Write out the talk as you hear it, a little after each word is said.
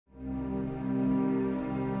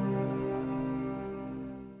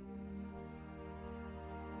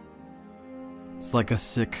It's like a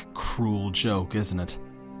sick, cruel joke, isn't it?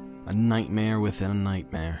 A nightmare within a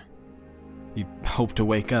nightmare. You hope to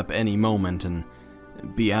wake up any moment and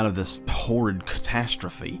be out of this horrid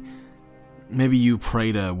catastrophe. Maybe you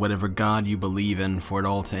pray to whatever god you believe in for it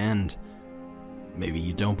all to end. Maybe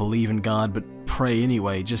you don't believe in God, but pray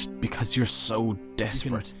anyway, just because you're so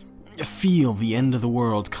desperate. You feel the end of the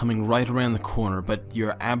world coming right around the corner, but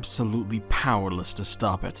you're absolutely powerless to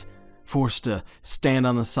stop it. Forced to stand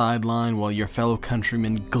on the sideline while your fellow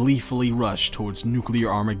countrymen gleefully rush towards nuclear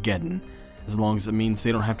Armageddon, as long as it means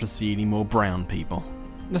they don't have to see any more brown people.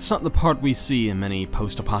 That's not the part we see in many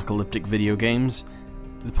post-apocalyptic video games.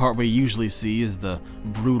 The part we usually see is the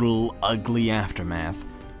brutal, ugly aftermath,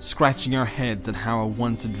 scratching our heads at how a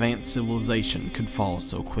once advanced civilization could fall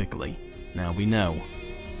so quickly. Now we know.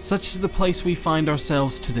 Such is the place we find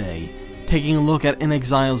ourselves today, taking a look at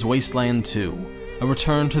inXile's Wasteland 2, a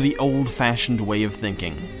return to the old-fashioned way of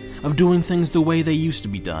thinking, of doing things the way they used to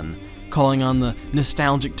be done, calling on the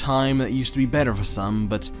nostalgic time that used to be better for some,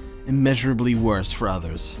 but immeasurably worse for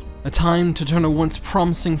others. A time to turn a once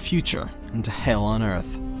promising future into hell on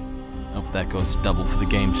Earth. Oh, that goes double for the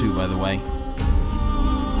game too, by the way.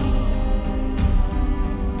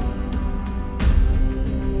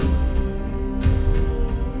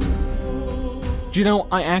 Do you know,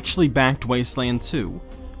 I actually backed Wasteland 2,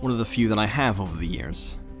 one of the few that I have over the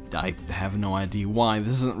years. I have no idea why,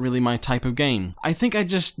 this isn't really my type of game. I think I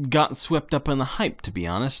just got swept up in the hype, to be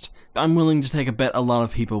honest. I'm willing to take a bet a lot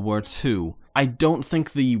of people were too. I don't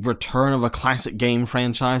think the return of a classic game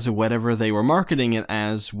franchise or whatever they were marketing it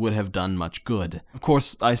as would have done much good. Of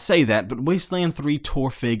course, I say that, but Wasteland 3 tore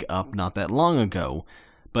Fig up not that long ago.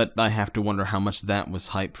 But I have to wonder how much that was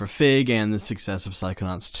hype for Fig and the success of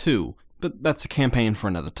Psychonauts 2. But that's a campaign for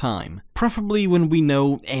another time. Preferably when we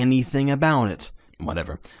know anything about it.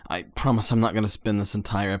 Whatever. I promise I'm not going to spend this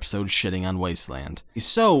entire episode shitting on Wasteland.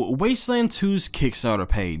 So, Wasteland 2's Kickstarter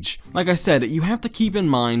page. Like I said, you have to keep in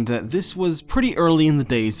mind that this was pretty early in the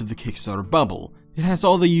days of the Kickstarter bubble. It has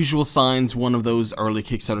all the usual signs one of those early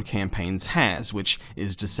Kickstarter campaigns has, which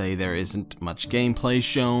is to say there isn't much gameplay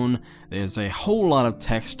shown, there's a whole lot of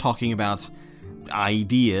text talking about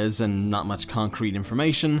ideas and not much concrete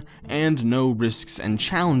information, and no risks and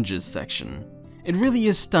challenges section. It really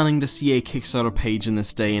is stunning to see a Kickstarter page in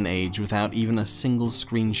this day and age without even a single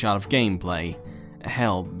screenshot of gameplay.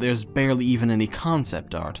 Hell, there's barely even any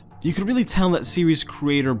concept art. You could really tell that series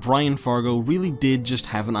creator Brian Fargo really did just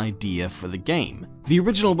have an idea for the game. The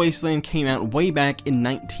original Wasteland came out way back in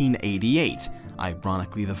 1988,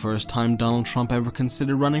 ironically the first time Donald Trump ever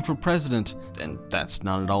considered running for president, and that's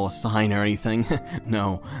not at all a sign or anything.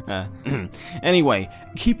 No. Anyway,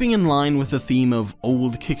 keeping in line with the theme of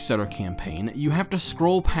old Kickstarter campaign, you have to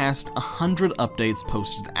scroll past 100 updates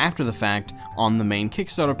posted after the fact on the main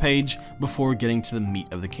Kickstarter page before getting to the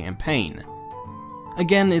meat of the campaign.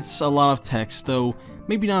 Again, it's a lot of text, though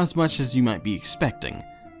maybe not as much as you might be expecting.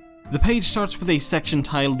 The page starts with a section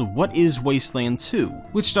titled What is Wasteland 2,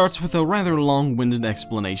 which starts with a rather long-winded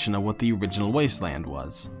explanation of what the original Wasteland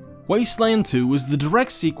was. Wasteland 2 was the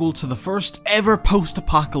direct sequel to the first ever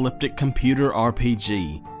post-apocalyptic computer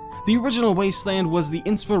RPG. The original Wasteland was the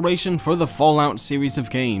inspiration for the Fallout series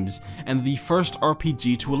of games, and the first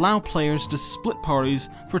RPG to allow players to split parties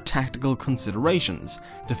for tactical considerations,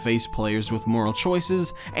 to face players with moral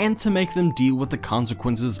choices, and to make them deal with the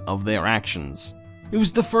consequences of their actions. It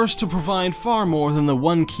was the first to provide far more than the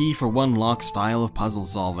one key for one lock style of puzzle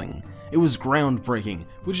solving. It was groundbreaking,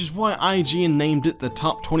 which is why IGN named it the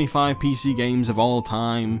top 25 PC games of all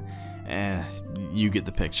time. You get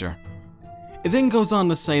the picture. It then goes on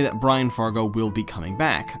to say that Brian Fargo will be coming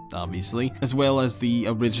back, obviously, as well as the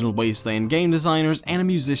original Wasteland game designers and a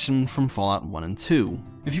musician from Fallout 1 and 2.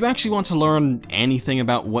 If you actually want to learn anything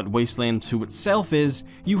about what Wasteland 2 itself is,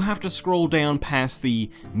 you have to scroll down past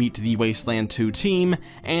the Meet the Wasteland 2 team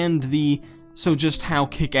and the So just how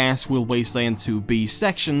kick-ass will Wasteland 2 be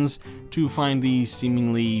sections to find the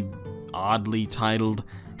seemingly oddly titled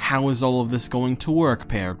How is all of this going to work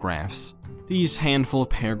paragraphs. These handful of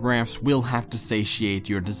paragraphs will have to satiate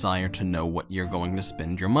your desire to know what you're going to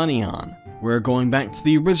spend your money on. We're going back to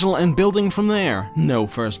the original and building from there. No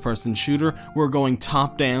first-person shooter, we're going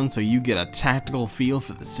top-down so you get a tactical feel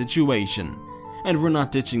for the situation. And we're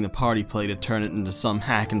not ditching the party play to turn it into some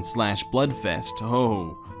hack-and-slash bloodfest.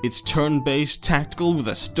 Oh, it's turn-based tactical with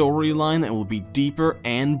a storyline that will be deeper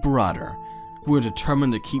and broader. We're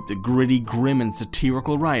determined to keep the gritty, grim, and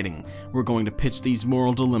satirical writing. We're going to pitch these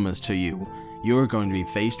moral dilemmas to you. You're going to be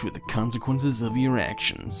faced with the consequences of your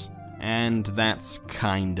actions. And that's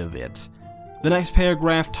kind of it. The next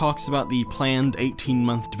paragraph talks about the planned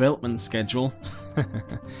 18-month development schedule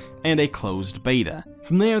and a closed beta.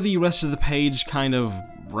 From there, the rest of the page kind of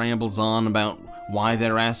rambles on about why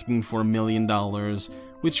they're asking for $1 million,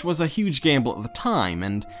 which was a huge gamble at the time,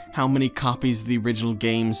 and how many copies of the original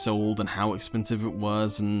game sold and how expensive it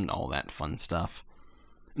was and all that fun stuff.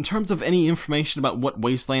 In terms of any information about what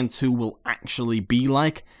Wasteland 2 will actually be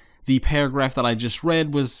like, the paragraph that I just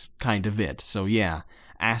read was kind of it, so yeah,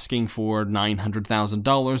 asking for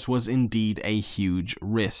 $900,000 was indeed a huge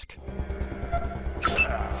risk.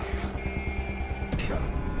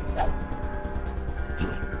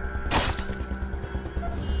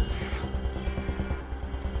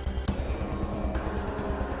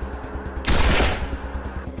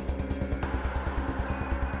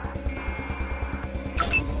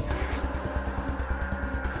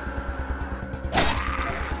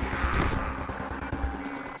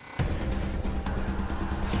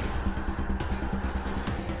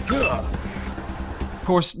 Of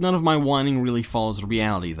course, none of my whining really falls to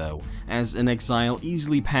reality though, as In Exile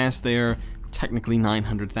easily passed their technically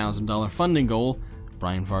 $900,000 funding goal.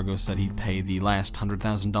 Brian Fargo said he'd pay the last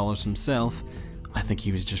 $100,000 himself. I think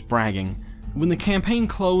he was just bragging. When the campaign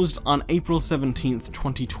closed on April 17th,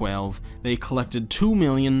 2012, they collected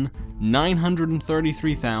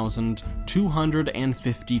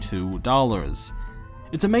 $2,933,252.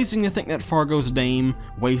 It's amazing to think that Fargo's name,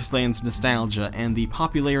 Wasteland's nostalgia, and the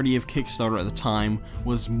popularity of Kickstarter at the time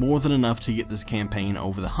was more than enough to get this campaign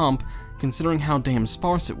over the hump, considering how damn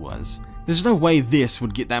sparse it was. There's no way this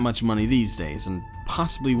would get that much money these days, and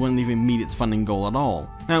possibly wouldn't even meet its funding goal at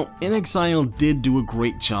all. Now, In Exile did do a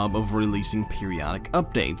great job of releasing periodic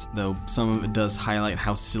updates, though some of it does highlight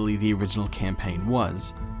how silly the original campaign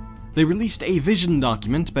was. They released a vision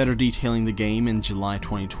document better detailing the game in July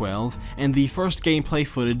 2012, and the first gameplay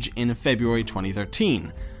footage in February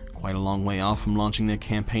 2013. Quite a long way off from launching their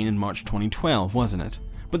campaign in March 2012, wasn't it?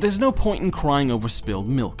 But there's no point in crying over spilled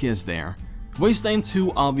milk, is there? Wasteland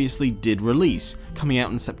 2 obviously did release, coming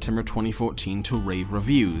out in September 2014 to rave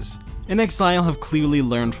reviews. In Exile have clearly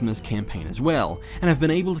learned from this campaign as well, and have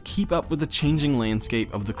been able to keep up with the changing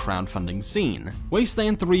landscape of the crowdfunding scene.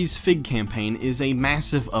 Wasteland 3's Fig campaign is a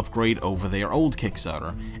massive upgrade over their old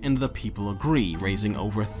Kickstarter, and the people agree, raising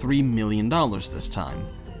over $3 million this time.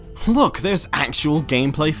 Look, there's actual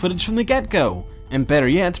gameplay footage from the get-go! And better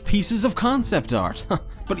yet, pieces of concept art!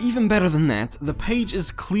 But even better than that, the page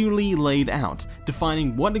is clearly laid out,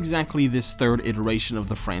 defining what exactly this third iteration of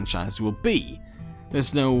the franchise will be.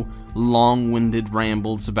 There's no long-winded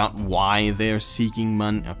rambles about why they're seeking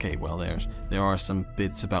money. Okay, well, there are some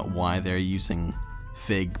bits about why they're using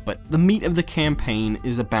Fig, but the meat of the campaign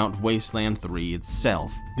is about Wasteland 3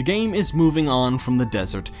 itself. The game is moving on from the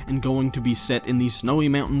desert and going to be set in the snowy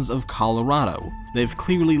mountains of Colorado. They've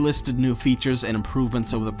clearly listed new features and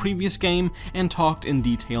improvements over the previous game and talked in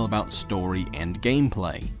detail about story and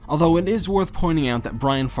gameplay. Although it is worth pointing out that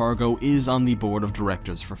Brian Fargo is on the board of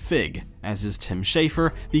directors for Fig, as is Tim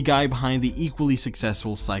Schafer, the guy behind the equally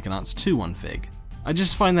successful Psychonauts 2 on Fig. I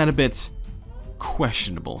just find that a bit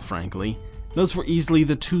questionable, frankly. Those were easily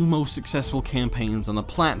the two most successful campaigns on the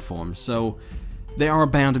platform, so there are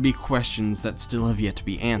bound to be questions that still have yet to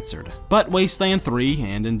be answered. But Wasteland 3,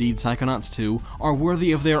 and indeed Psychonauts 2, are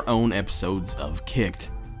worthy of their own episodes of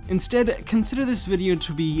Kicked. Instead, consider this video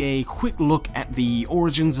to be a quick look at the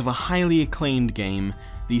origins of a highly acclaimed game,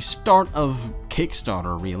 the start of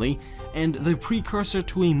Kickstarter really, and the precursor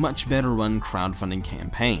to a much better run crowdfunding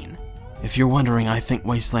campaign. If you're wondering, I think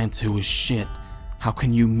Wasteland 2 is shit. How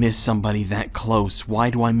can you miss somebody that close?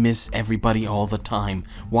 Why do I miss everybody all the time?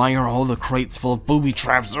 Why are all the crates full of booby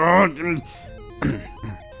traps? Don't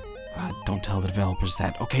tell the developers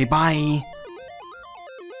that. Okay, bye!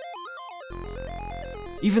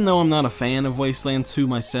 Even though I'm not a fan of Wasteland 2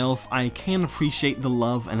 myself, I can appreciate the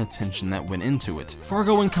love and attention that went into it.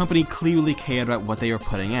 Fargo and company clearly cared about what they were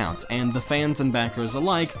putting out, and the fans and backers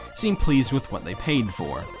alike seem pleased with what they paid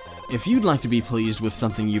for. If you'd like to be pleased with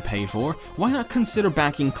something you pay for, why not consider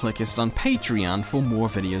backing Clickist on Patreon for more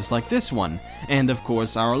videos like this one, and of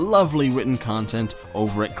course our lovely written content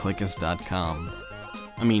over at Clickist.com.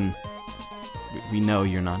 I mean, we know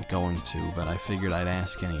you're not going to, but I figured I'd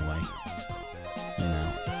ask anyway.